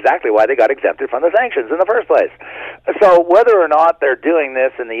 which is exactly why they got exempted from the sanctions in the first place. So whether or not they're doing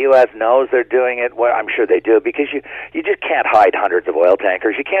this and the U.S. knows they're doing it, well, I'm sure they do, because you just can't hide hundreds of oil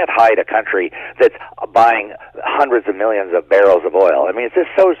tankers. You can't hide a country that's buying hundreds of millions of barrels of oil. I mean, it's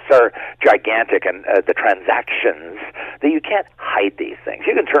just so gigantic, and the transactions, that you can't hide these things.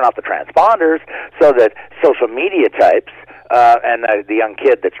 You can turn off the transponders so that social media types and the young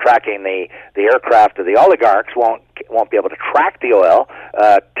kid that's tracking the aircraft of the oligarchs won't be able to track the oil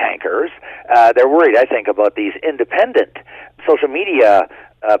tankers. They're worried, I think, about these independent social media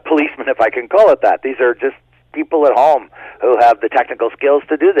policemen, if I can call it that. These are just people at home who have the technical skills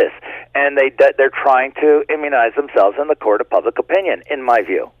to do this, and they're trying to immunize themselves in the court of public opinion, in my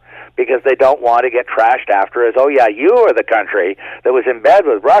view, because they don't want to get trashed after as, oh yeah, you are the country that was in bed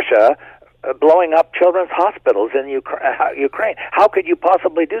with Russia blowing up children's hospitals in Ukraine. How could you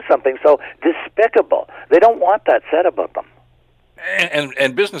possibly do something so despicable? They don't want that said about them.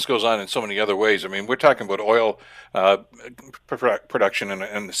 And business goes on in so many other ways. I mean, we're talking about oil production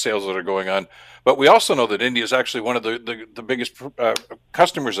and the sales that are going on. But we also know that India is actually one of the biggest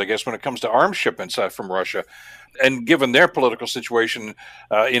customers, I guess, when it comes to arms shipments from Russia. And given their political situation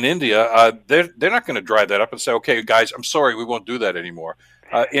in India, they're not going to dry that up and say, okay, guys, I'm sorry, we won't do that anymore.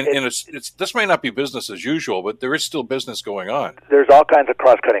 This may not be business as usual, but there is still business going on. There's all kinds of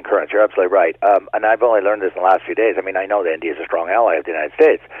cross-cutting currents. You're absolutely right. And I've only learned this in the last few days. I mean, I know that India is a strong ally of the United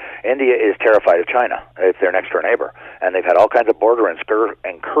States. India is terrified of China. It's their next-door neighbor. And they've had all kinds of border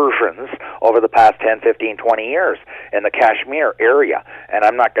incursions over the past 10, 15, 20 years in the Kashmir area. And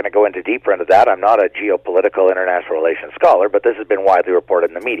I'm not going to go deeper into that. I'm not a geopolitical international relations scholar, but this has been widely reported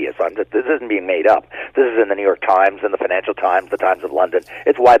in the media. So this isn't being made up. This is in the New York Times, and the Financial Times, the Times of London.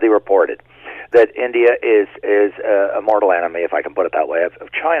 It's widely reported that India is a mortal enemy, if I can put it that way,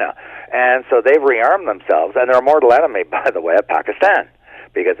 of China. And so they've rearmed themselves, and they're a mortal enemy, by the way, of Pakistan,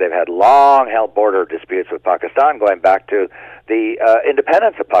 because they've had long-held border disputes with Pakistan going back to the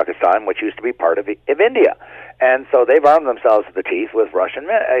independence of Pakistan, which used to be part of India. And so they've armed themselves to the teeth with Russian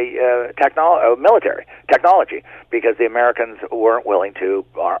military technology, because the Americans weren't willing to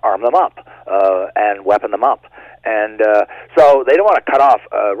arm them up and weapon them up. And so they don't want to cut off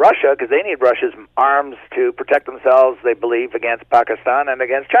Russia, because they need Russia's arms to protect themselves, they believe, against Pakistan and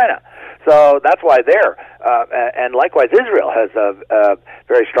against China. So that's why they're, and likewise Israel has a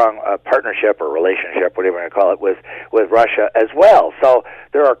very strong partnership or relationship, whatever you want to call it, with Russia as well. So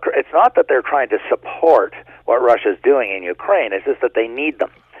it's not that they're trying to support what Russia's doing in Ukraine, it's just that they need them.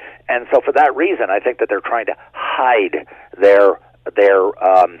 And so for that reason, I think that they're trying to hide their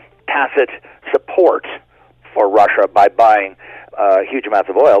tacit support for Russia by buying huge amounts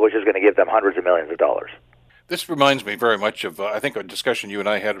of oil, which is going to give them hundreds of millions of dollars. This reminds me very much of, I think, a discussion you and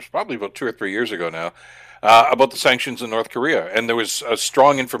I had, it was probably about 2 or 3 years ago now, about the sanctions in North Korea. And there was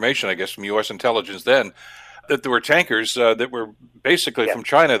strong information, I guess, from U.S. intelligence then, that there were tankers that were basically from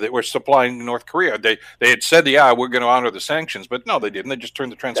China that were supplying North Korea. They had said, yeah, we're going to honor the sanctions, but no, they didn't. They just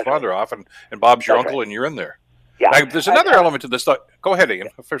turned the transponder off, and Bob's your uncle, and you're in there. Yeah. Now, there's another element to this. Go ahead, Ian.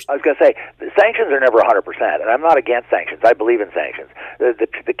 First. I was going to say, the sanctions are never 100%, and I'm not against sanctions. I believe in sanctions.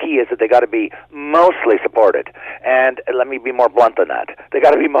 The key is that they got to be mostly supported. And let me be more blunt than that. They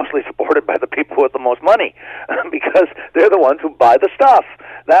got to be mostly supported by the people with the most money, because they're the ones who buy the stuff.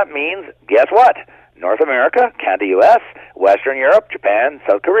 That means, guess what? North America, Canada, U.S., Western Europe, Japan,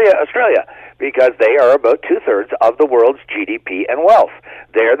 South Korea, Australia, because they are about 2/3 of the world's GDP and wealth.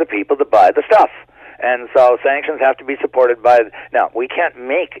 They're the people that buy the stuff. And so sanctions have to be supported by... Now, we can't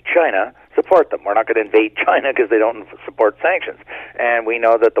make China support them. We're not going to invade China because they don't support sanctions. And we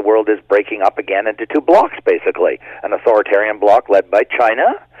know that the world is breaking up again into two blocks, basically. An authoritarian bloc led by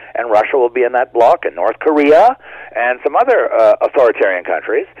China, and Russia will be in that bloc, and North Korea, and some other authoritarian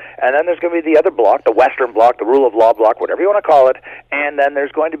countries. And then there's going to be the other bloc, the Western bloc, the rule of law bloc, whatever you want to call it. And then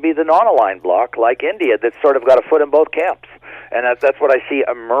there's going to be the non-aligned bloc, like India, that's sort of got a foot in both camps. And that's what I see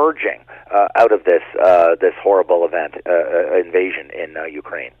emerging out of this horrible event, invasion in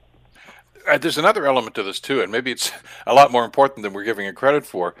Ukraine. There's another element to this, too, and maybe it's a lot more important than we're giving it credit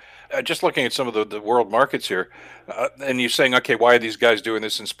for. Just looking at some of the world markets here, and you're saying, okay, why are these guys doing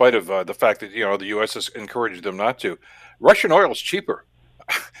this in spite of the fact that, the U.S. has encouraged them not to? Russian oil is cheaper.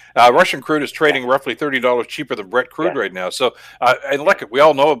 Russian crude is trading roughly $30 cheaper than Brent crude right now. So, and look, we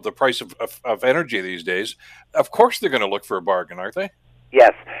all know the price of energy these days. Of course they're going to look for a bargain, aren't they?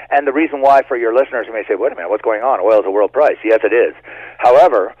 Yes, and the reason why, for your listeners who may say, wait a minute, what's going on? Oil is a world price. Yes, it is.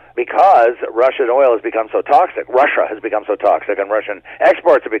 However, because Russian oil has become so toxic, Russia has become so toxic, and Russian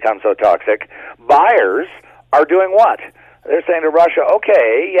exports have become so toxic, buyers are doing what? They're saying to Russia,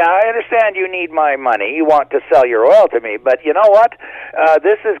 okay, yeah, I understand you need my money. You want to sell your oil to me, but you know what?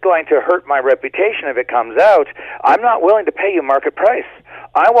 This is going to hurt my reputation if it comes out. I'm not willing to pay you market price.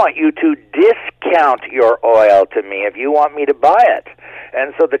 I want you to discount your oil to me if you want me to buy it.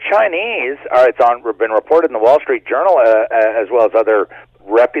 And so the Chinese, it's been reported in the Wall Street Journal as well as other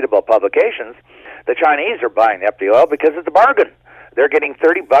reputable publications, the Chinese are buying the FD oil because it's a bargain. They're getting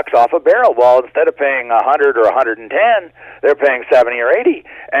 $30 off a barrel. Well, instead of paying 100 or 110, they're paying 70 or 80,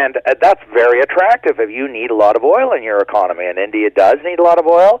 and that's very attractive if you need a lot of oil in your economy. And India does need a lot of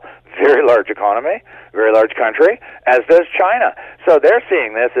oil. Very large economy, very large country, as does China. So they're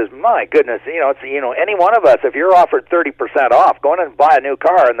seeing this as, my goodness, it's any one of us, if you're offered 30% off, go in and buy a new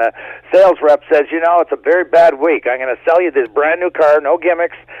car, and the sales rep says, it's a very bad week. I'm going to sell you this brand new car, no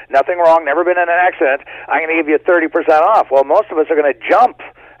gimmicks, nothing wrong, never been in an accident. I'm going to give you 30% off. Well, most of us are going to jump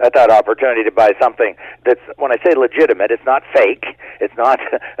at that opportunity to buy something that's, when I say legitimate, it's not fake. It's not,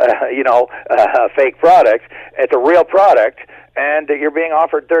 a fake product. It's a real product. And you're being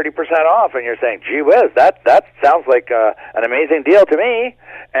offered 30% off, and you're saying, gee whiz, that sounds like an amazing deal to me.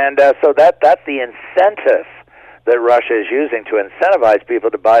 And so that's the incentive that Russia is using to incentivize people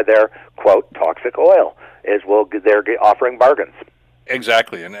to buy their, quote, toxic oil, they're offering bargains.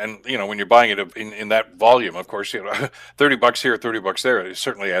 Exactly, and when you're buying it in that volume, of course, $30 here, $30 there, it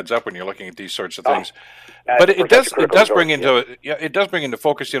certainly adds up when you're looking at these sorts of things. But it does bring into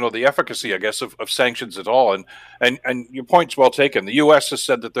focus, the efficacy, I guess, of sanctions at all. And your point's well taken. The U.S. has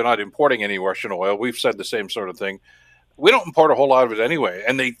said that they're not importing any Russian oil. We've said the same sort of thing. We don't import a whole lot of it anyway.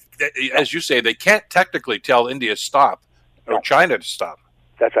 And they, as you say, they can't technically tell India to stop or China to stop.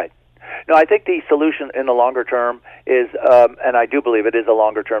 That's right. No, I think the solution in the longer term is, and I do believe it is a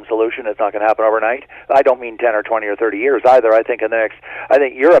longer-term solution. It's not going to happen overnight. I don't mean 10 or 20 or 30 years either. I think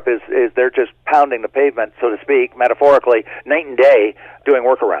Europe is they're just pounding the pavement, so to speak, metaphorically, night and day, doing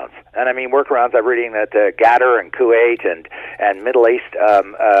workarounds. And I mean workarounds. I'm reading that Qatar and Kuwait and Middle East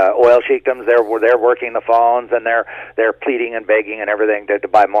oil sheikdoms, they're working the phones, and they're pleading and begging and everything to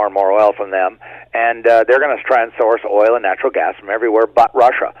buy more and more oil from them. And they're going to try and source oil and natural gas from everywhere but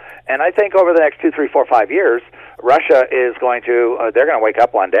Russia. And I think over the next 2, 3, 4, 5 years, Russia is going to, they're going to wake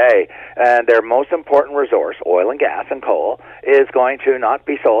up one day, and their most important resource, oil and gas and coal, is going to not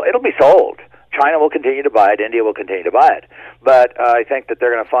be sold. It'll be sold. China will continue to buy it. India will continue to buy it. But I think that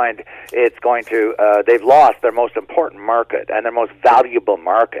they're going to find it's going to, they've lost their most important market and their most valuable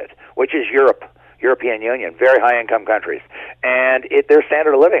market, which is European Union, very high-income countries. And their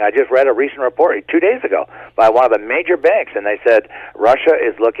standard of living, I just read a recent report 2 days ago by one of the major banks, and they said Russia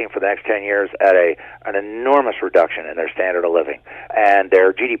is looking for the next 10 years at an enormous reduction in their standard of living. And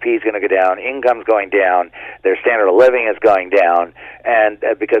their GDP is going to go down, income's going down, their standard of living is going down, and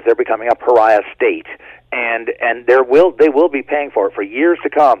because they're becoming a pariah state. And they will be paying for it for years to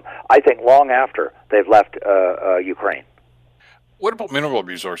come, I think long after they've left Ukraine. What about mineral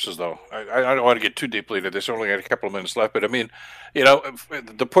resources, though? I don't want to get too deeply into this. I only got a couple of minutes left, but I mean,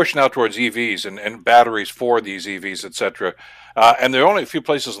 the push now towards EVs and batteries for these EVs, etc. And there are only a few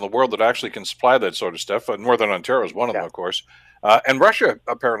places in the world that actually can supply that sort of stuff. Northern Ontario is one of them, of course. And Russia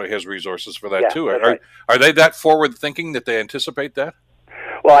apparently has resources for that too. Are they that forward thinking that they anticipate that?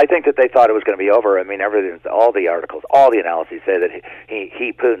 Well, I think that they thought it was going to be over. I mean, all the articles, all the analyses say that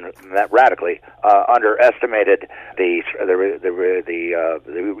Putin radically underestimated the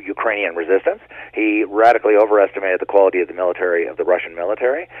Ukrainian resistance. He radically overestimated the quality of the military, of the Russian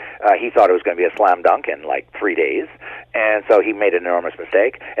military. He thought it was going to be a slam dunk in like 3 days, and so he made an enormous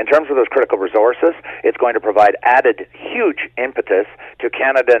mistake. In terms of those critical resources, it's going to provide added huge impetus to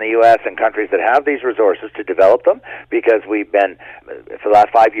Canada and the U.S. and countries that have these resources to develop them, because we've been, for the last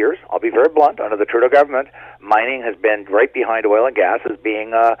 5 years, I'll be very blunt, under the Trudeau government, mining has been right behind oil and gas as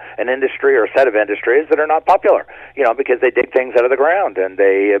being an industry or a set of industries that are not popular, because they dig things out of the ground and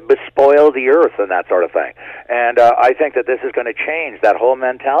they bespoil the earth and that sort of thing. And I think that this is going to change that whole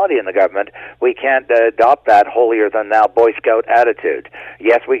mentality in the government. We can't adopt that holier-than-thou Boy Scout attitude.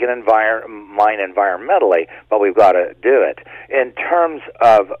 Yes, we can mine environmentally, but we've got to do it. In terms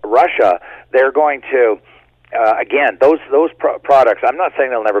of Russia, they're going to again, those products, I'm not saying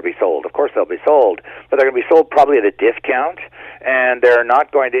they'll never be sold. Of course they'll be sold, but they're going to be sold probably at a discount, and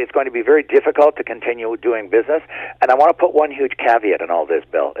it's going to be very difficult to continue doing business. And I want to put one huge caveat in all this,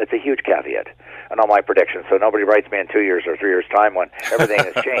 Bill. It's a huge caveat in all my predictions, so nobody writes me in 2 years or 3 years' time when everything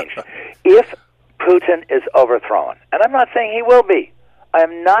has changed. If Putin is overthrown, and I'm not saying he will be, I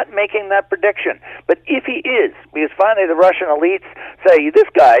am not making that prediction. But if he is, because finally the Russian elites say, this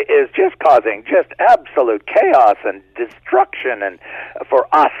guy is just causing just absolute chaos and destruction and for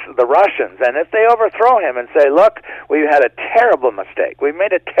us, the Russians. And if they overthrow him and say, look, we've had a terrible mistake. We've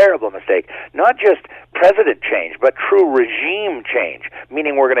made a terrible mistake. Not just president change, but true regime change,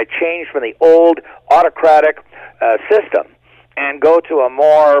 meaning we're going to change from the old autocratic system and go to a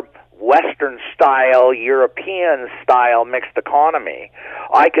more Western-style, European-style mixed economy.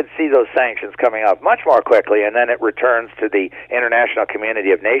 I could see those sanctions coming up much more quickly, and then it returns to the international community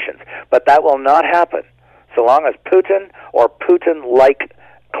of nations. But that will not happen so long as Putin or Putin-like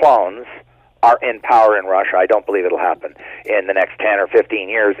clones are in power in Russia. I don't believe it'll happen in the next 10 or 15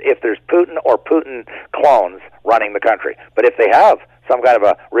 years if there's Putin or Putin clones running the country. But if they have some kind of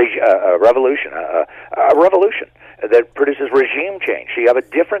a revolution, a revolution that produces regime change. So you have a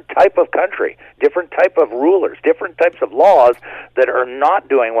different type of country, different type of rulers, different types of laws that are not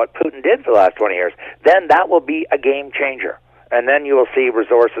doing what Putin did for the last 20 years, then that will be a game changer. And then you will see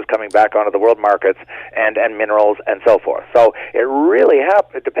resources coming back onto the world markets and minerals and so forth. So it really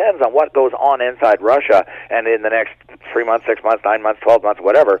it depends on what goes on inside Russia, and in the next 3 months, 6 months, 9 months, 12 months,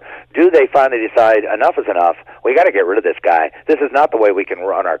 whatever, do they finally decide enough is enough? We got to get rid of this guy. This is not the way we can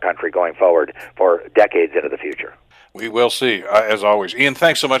run our country going forward for decades into the future. We will see, as always. Ian,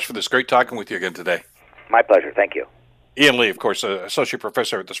 thanks so much for this. Great talking with you again today. My pleasure. Thank you. Ian Lee, of course, Associate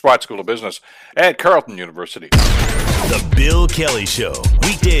Professor at the Sprott School of Business at Carleton University. The Bill Kelly Show,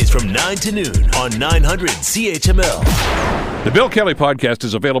 weekdays from 9 to noon on 900 CHML. The Bill Kelly Podcast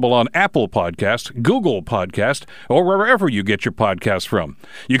is available on Apple Podcast, Google Podcast, or wherever you get your podcasts from.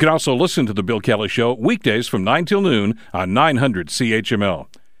 You can also listen to The Bill Kelly Show weekdays from 9 till noon on 900 CHML.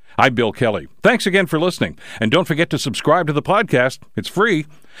 I'm Bill Kelly. Thanks again for listening. And don't forget to subscribe to the podcast. It's free,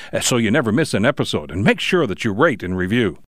 so you never miss an episode. And make sure that you rate and review.